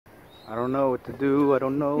I don't know what to do. I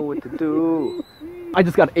don't know what to do. I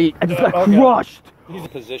just got 8. I just got crushed. He's a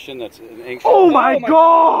position that's an anxious. Oh my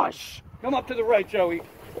gosh! Come up to the right, Joey.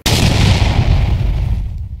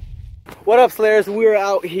 What up, Slayers? We're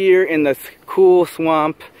out here in the cool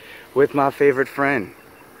swamp with my favorite friend,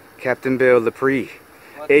 Captain Bill Lepree,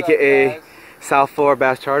 aka South Florida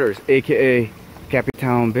Bass Charters, aka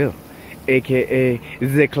Captain Bill, aka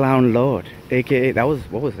the Clown Lord, aka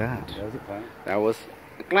what was that? That was a clown. That was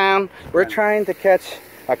a clown. We're trying to catch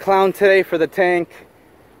a clown today for the tank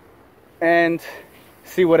and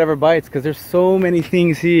see whatever bites, because there's so many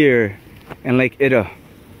things here in Lake Ida.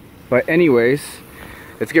 But anyways,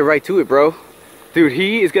 let's get right to it, bro. Dude,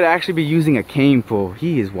 he is gonna actually be using a cane pole.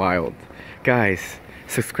 He is wild. Guys,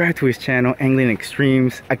 subscribe to his channel, Angling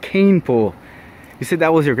Extremes. A cane pole. You said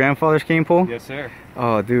that was your grandfather's cane pole? Yes, sir.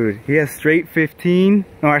 Oh, dude, he has straight 15,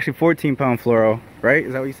 no, actually 14-pound fluoro, right?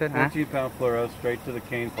 Is that what you said? 14-pound fluoro, straight to the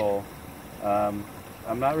cane pole.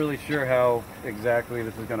 I'm not really sure how exactly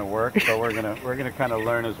this is gonna work, but we're gonna kind of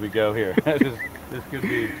learn as we go here. This could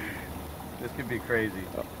be crazy.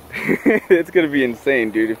 It's gonna be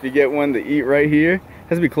insane, dude. If you get one to eat right here, it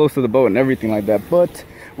has to be close to the boat and everything like that. But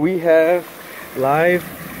we have live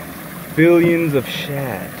billions of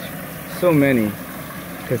shad, so many,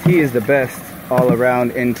 because he is the best all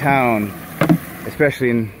around in town, especially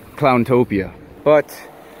in Clowntopia. But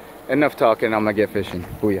enough talking, I'm gonna get fishing.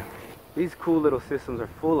 Booyah. These cool little systems are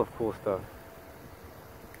full of cool stuff.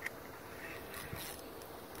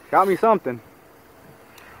 Got me something.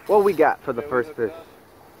 What we got for the first fish?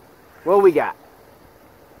 What we got?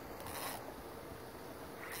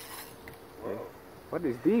 Okay. What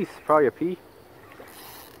is these? Probably a pea.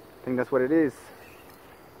 I think that's what it is.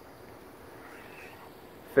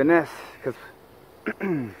 Finesse, because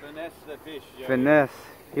Finesse the fish, Joey. Finesse.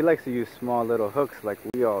 He likes to use small little hooks like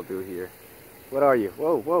we all do here. What are you?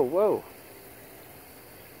 Whoa, whoa, whoa.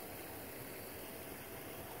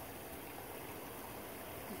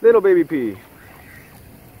 Little baby pea.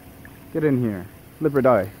 Get in here. Live or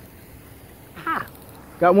die. Ha!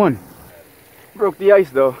 Got one. Broke the ice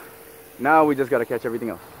though. Now we just gotta catch everything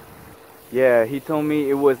else. Yeah, he told me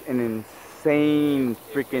it was an insane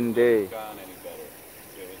freaking day.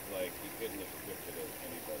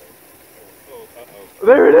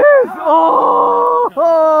 There it is! Oh!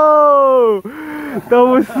 That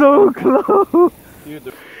was so close!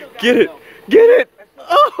 Get it! Get it!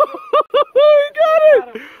 Oh! We got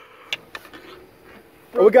it!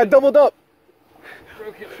 Oh, we got doubled up!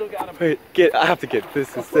 Wait, I have to get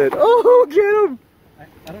this instead. Oh, get him!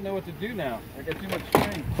 I don't know what to do now. I got too much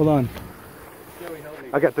strength. Hold on. Joey, help me.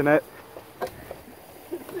 I got the net.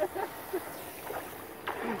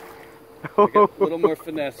 We got a little more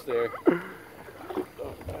finesse there.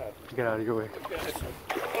 Get out of your way.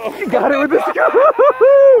 Oh, you got it with the scoop!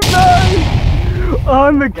 Nice!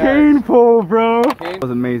 On the cane pole, bro. That was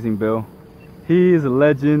amazing, Bill. He is a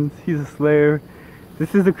legend. He's a slayer.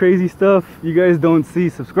 This is the crazy stuff you guys don't see.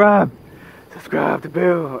 Subscribe. Subscribe to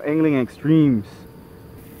Bill. Angling Extremes.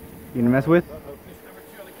 You gonna mess with?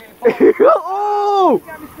 Oh!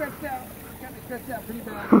 Got me stretched out. Got me stretched out pretty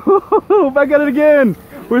bad. Oh, back at it again.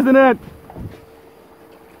 Where's the net?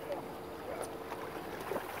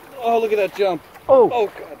 Oh, look at that jump. Oh. Oh,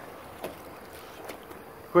 God.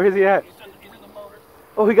 Where is he at? He's in the motor.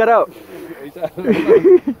 Oh, he got out. He's out of the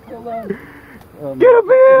motor. Hold on. Get him,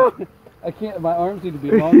 Bill! I can't, my arms need to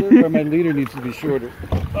be longer or my leader needs to be shorter.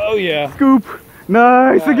 Oh, yeah. Scoop.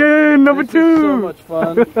 Nice again, number 2. This is so much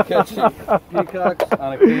fun catching peacocks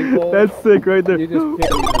on a cane pole. That's sick right there. You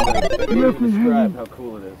just can't even describe how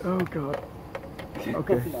cool it is. Oh, God.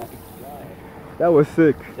 Okay. That was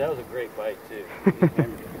sick. That was a great bite, too.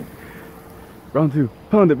 Round 2.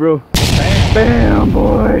 Pound it, bro. Bam, bam,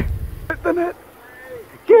 boy. Hit the net.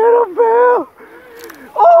 Get him, Bill.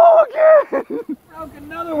 Oh, again. Broke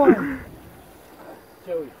another one.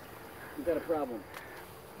 Joey, we got a problem.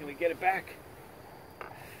 Can we get it back?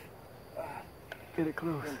 Get it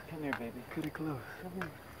close. Come here, baby. Get it close. Come here.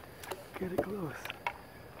 Get it close.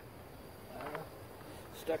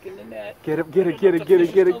 Stuck in the net. Get it, get it, get it, get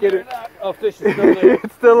it, get it, get it. Oh, fish is still there.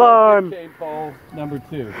 It's still on. Cane pole number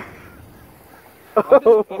 2.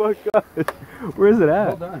 Oh my gosh. Where is it at?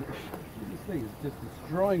 Hold on. This thing is just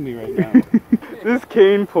destroying me right now. This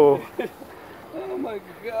cane pole. Oh my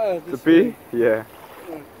God. The bee? Yeah.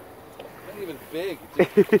 Not even big.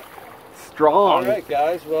 Just... Strong. Alright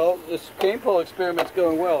guys, well this cane pole experiment's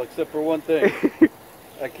going well except for one thing.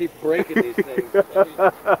 I keep breaking these things.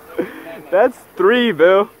 That's 3,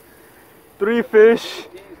 Bill. 3 fish.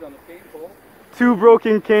 2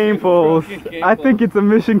 broken cane poles. I think it's a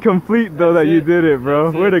mission complete though. That's that you did it,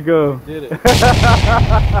 bro. Where to go? Did it.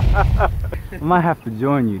 I might have to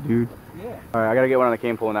join you, dude. Yeah. All right, I gotta get one on the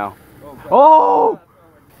cane pole now. Oh!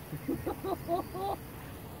 Good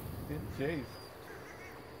chase.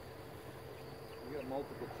 We got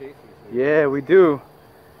multiple chases Yeah, we do.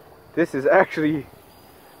 This is actually,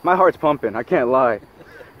 my heart's pumping, I can't lie.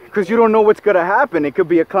 Because you don't know what's gonna happen. It could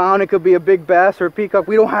be a clown, it could be a big bass or a peacock.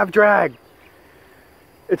 We don't have drag.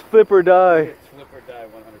 It's flip or die. It's flip or die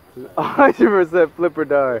 100%. 100% flip or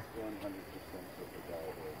die. 100% flip or die.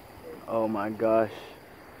 Oh my gosh.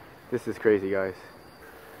 This is crazy, guys.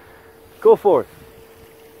 Go forth.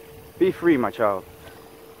 Be free, my child.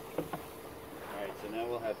 Alright, so now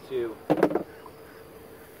we'll have two.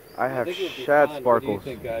 I have think it would be shad fun, sparkles. What do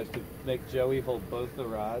you think, guys, to make Joey hold both the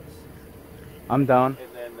rods? I'm down.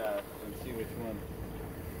 And then and see which one.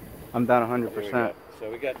 I'm down Here we 100%. go.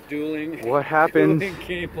 So we got dueling. What happens? Dueling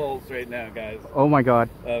cane poles right now, guys. Oh my god.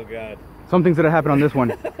 Oh god. Something's gonna happen on this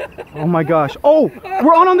one. Oh my gosh. Oh!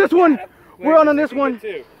 We're on this one! We're on this one!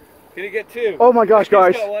 Can you get two? Oh my gosh,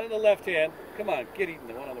 guys. He's got one in the left hand. Come on, get eaten.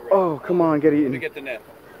 The one on the right. Oh, come on, get Let me eaten. get the net.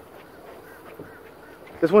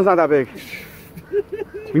 This one's not that big.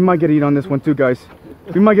 We might get eaten on this one too, guys.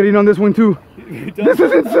 We might get eaten on this one too. This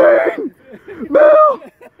is insane! Bill!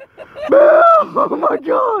 Bill! Oh my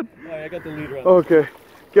god! Alright, I got the leader on Okay,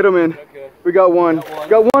 get him in. Okay. We got one.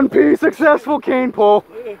 Got one piece. Successful cane pole.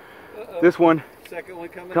 This one. Second one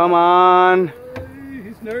coming. Come on.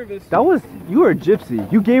 He's nervous. That was, you were a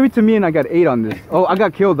gypsy. You gave it to me and I got 8 on this. Oh, I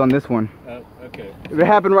got killed on this one. Okay. It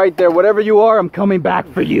happened right there. Whatever you are, I'm coming back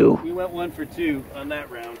for you. We went 1 for 2 on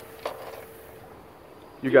that round.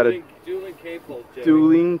 You gotta dueling cane poles, Joey.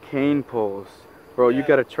 dueling cane poles. Bro, you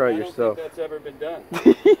gotta try it yourself. I don't think that's ever been done.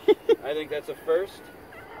 I think that's a first.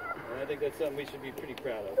 And I think that's something we should be pretty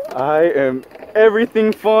proud of. I am,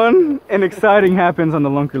 everything fun and exciting happens on the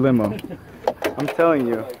Lunker Limo. I'm telling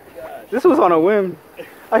you. This was on a whim.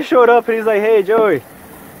 I showed up and he's like, hey Joey,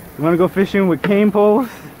 you wanna go fishing with cane poles?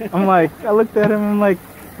 I'm like, I looked at him and I'm like,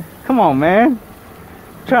 come on man.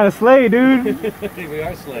 I'm trying to slay, dude. We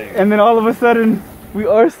are slaying. And then all of a sudden, we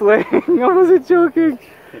are slaying. I wasn't joking.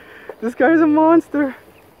 This guy's a monster.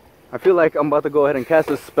 I feel like I'm about to go ahead and cast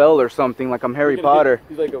a spell or something, like I'm Harry Potter.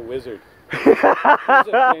 He's like a wizard.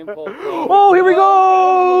 Oh, here we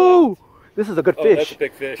go! This is a good fish. That's a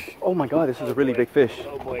big fish. Oh my god, this is a really big fish.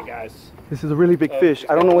 Oh boy, guys. This is a really big fish.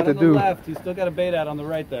 I don't know what to do. Left. He's still got a bait out on the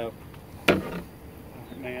right, though. Oh,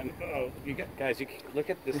 man, you got, guys, look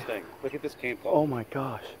at this thing. Look at this cane pole. Oh my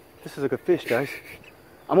gosh, this is a good fish, guys.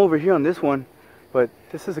 I'm over here on this one, but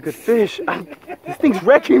this is a good fish. This thing's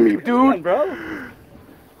wrecking me, dude. Come on, bro.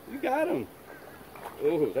 You got him.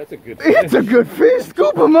 Oh, that's a good fish. It's a good fish.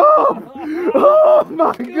 Scoop him up. Oh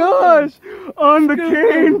my gosh. On the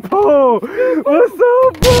cane pole. What's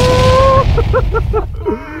up,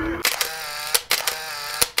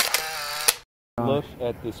 bro? Look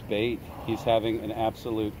at this bait. He's having an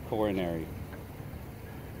absolute coronary.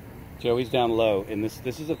 Joey's down low, and this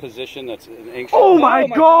is a position that's an ancient. Oh my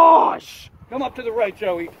gosh! Come up to the right,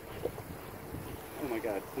 Joey. Oh my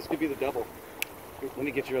god, this could be the double. Let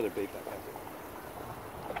me get your other bait back out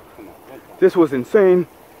there. Come on, one time. This was insane.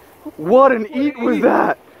 What an eat was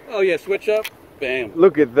that? Oh yeah, switch up. Bam.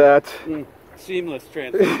 Look at that. Seamless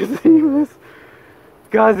transition. Seamless.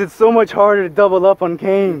 Guys, it's so much harder to double up on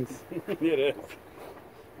canes. It is.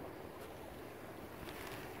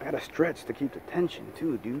 I gotta stretch to keep the tension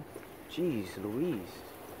too, dude. Jeez Louise.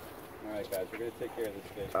 Alright guys, we're going to take care of this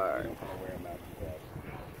fish. Alright. We don't want to wear him out to death.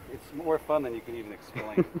 It's more fun than you can even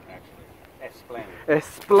explain, actually. Explain.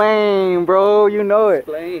 Explain, bro. You know it.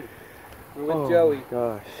 Explain. We're with Oh Joey. my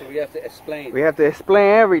gosh. So we have to explain. We have to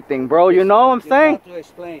explain everything, bro. You know what I'm saying? You have to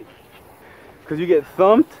explain. Because you get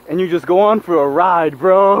thumped and you just go on for a ride,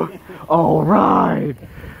 bro. Oh, ride.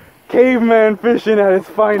 Caveman fishing at its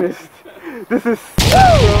finest. This is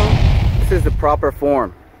bro. This is the proper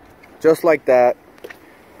form. Just like that.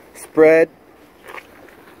 Spread.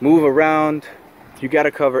 Move around. You got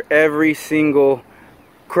to cover every single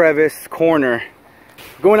crevice, corner.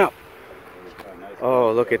 Going up.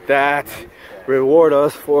 Oh, look at that. Reward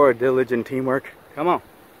us for our diligent teamwork. Come on.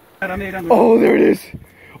 Oh, there it is.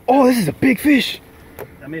 Oh, this is a big fish.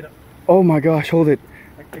 Oh my gosh, hold it.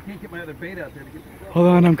 I can't get my other bait out there to get the... Hold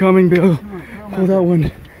on, I'm coming, Bill. Hold that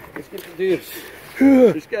one. Let's get the dudes.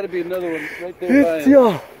 There's got to be another one right there. It's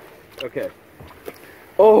yeah. Okay.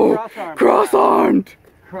 Oh, Cross-armed. cross-armed.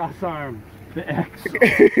 Cross-arm. The X.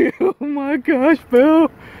 Oh my gosh,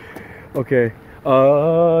 Bill. Okay.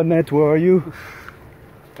 Net, where are you?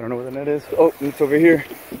 I don't know where the net is. Oh, it's over here.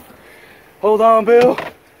 Hold on, Bill.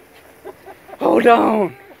 Hold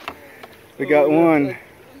on. We got one.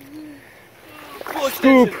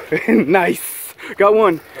 Scoop. Nice. Got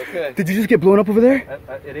one. Okay. Did you just get blown up over there?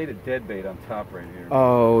 It ate a dead bait on top right here.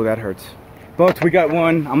 Oh, that hurts. But we got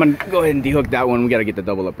one. I'm gonna go ahead and dehook that one. We gotta get the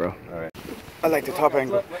double up, bro. All right. I like the top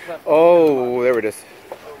angle. Oh, there it is.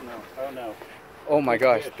 Oh no. Oh no. Oh my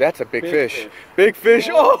gosh, fish. that's a big fish. Fish. Big fish.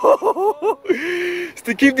 Oh,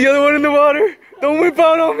 to keep the other one in the water. Don't whip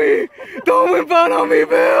out on me. Don't whip out on me,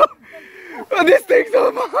 Bill. Oh, this thing's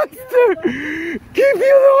a monster. Keep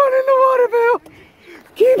the other one in the water, Bill.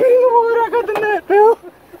 Keep it in the water. I got the net, Bill.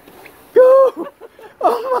 Go.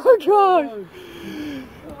 Oh my gosh.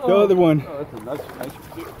 The other one. Oh, that's a nice.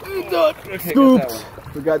 Okay, Scooped.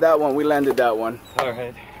 We got that one. We landed that one. All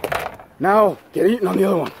right. Now, get eaten on the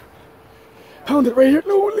other one. Found it right here.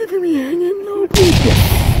 No, leaving me hanging. No.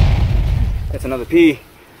 That's another P.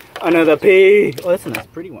 Another P. Oh, that's a nice,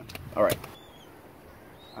 pretty one. All right.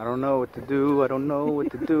 I don't know what to do. I don't know what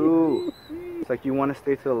to do. It's like you want to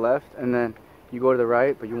stay to the left, and then you go to the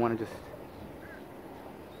right, but you want to just...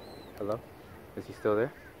 Hello? Is he still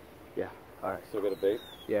there? Yeah. All right. Still got a bait?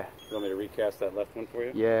 Yeah. You want me to recast that left one for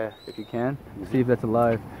you? Yeah, if you can. See if that's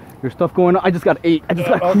alive. There's stuff going on. I just got 8. I just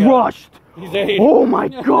got Okay. crushed. He's 8. Oh my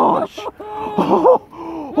gosh.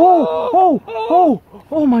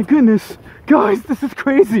 Oh my goodness. Guys, this is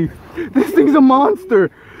crazy. This thing's a monster.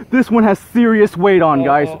 This one has serious weight on,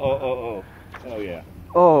 guys. Oh yeah.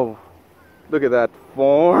 Oh, look at that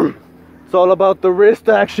form. It's all about the wrist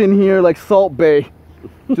action here, like Salt Bay.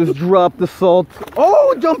 Just drop the salt.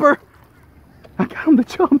 Oh, jumper. I got him to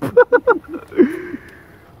jump.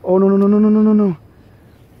 Oh, no.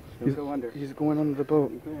 He's going under the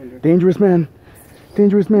boat. Dangerous man.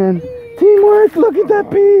 Dangerous man. Teamwork. Look at that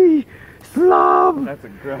P. Slob. That's a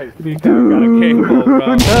great. Dude. Got a cane pole,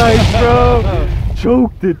 bro. Nice, bro.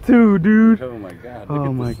 Choked it too, dude. Oh my god.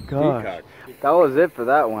 Oh my gosh. That was it for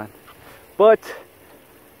that one. But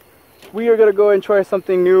we are gonna go and try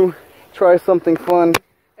something new, try something fun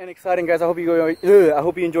and exciting, guys. I hope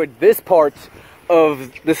you enjoyed this part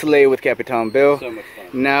of the sleigh with Captain Bill. So much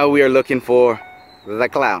fun. Now we are looking for the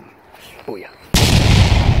clown. Booyah.